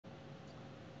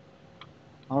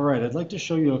Alright, I'd like to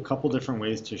show you a couple different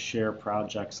ways to share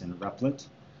projects in Repl.it.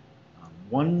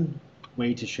 One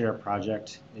way to share a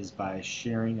project is by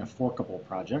sharing a forkable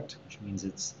project, which means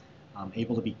it's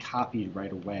able to be copied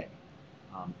right away.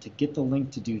 To get the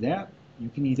link to do that, you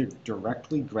can either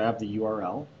directly grab the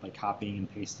URL by copying and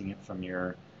pasting it from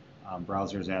your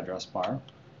browser's address bar,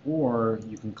 or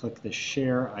you can click the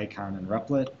share icon in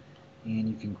Repl.it and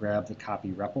you can grab the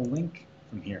copy REPL link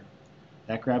from here.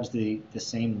 That grabs the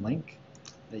same link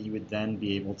that you would then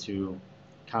be able to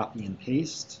copy and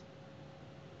paste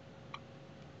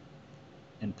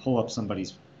and pull up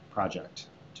somebody's project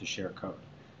to share code.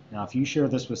 Now if you share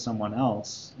this with someone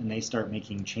else and they start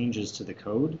making changes to the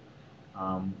code,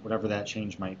 whatever that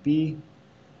change might be,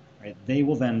 right, they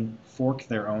will then fork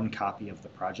their own copy of the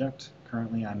project.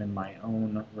 Currently I'm in my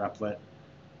own Repl.it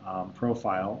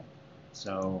profile,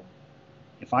 so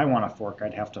if I want to fork,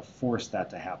 I'd have to force that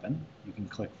to happen. You can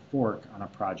click fork on a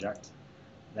project.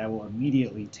 That will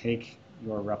immediately take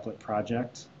your Repl.it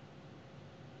project,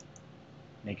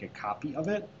 make a copy of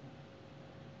it,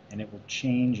 and it will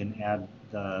change and add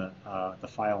the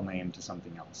file name to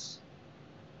something else.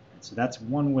 And so that's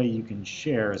one way you can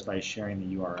share, is by sharing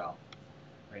the URL.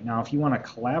 Right now, if you want to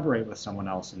collaborate with someone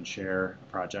else and share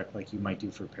a project like you might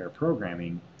do for pair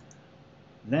programming,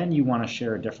 then you want to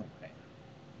share a different way.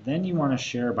 Then you want to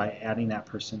share by adding that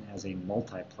person as a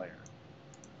multiplayer.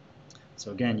 So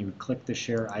again, you would click the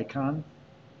share icon,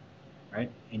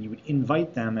 right, and you would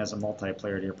invite them as a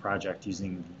multiplayer to your project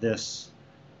using this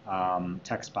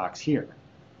text box here.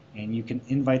 And you can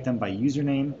invite them by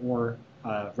username or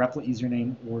Repl.it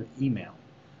username or email.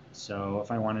 So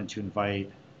if I wanted to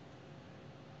invite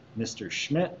Mr.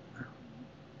 Schmidt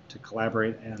to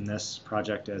collaborate in this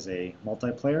project as a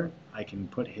multiplayer, I can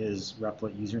put his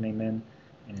Repl.it username in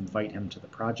and invite him to the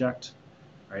project.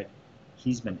 Right?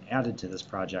 He's been added to this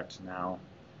project now,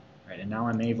 right? And now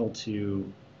I'm able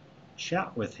to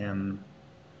chat with him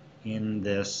in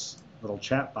this little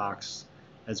chat box,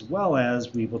 as well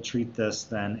as we will treat this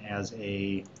then as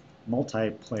a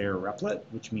multiplayer Repl.it,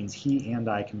 which means he and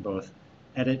I can both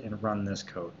edit and run this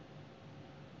code.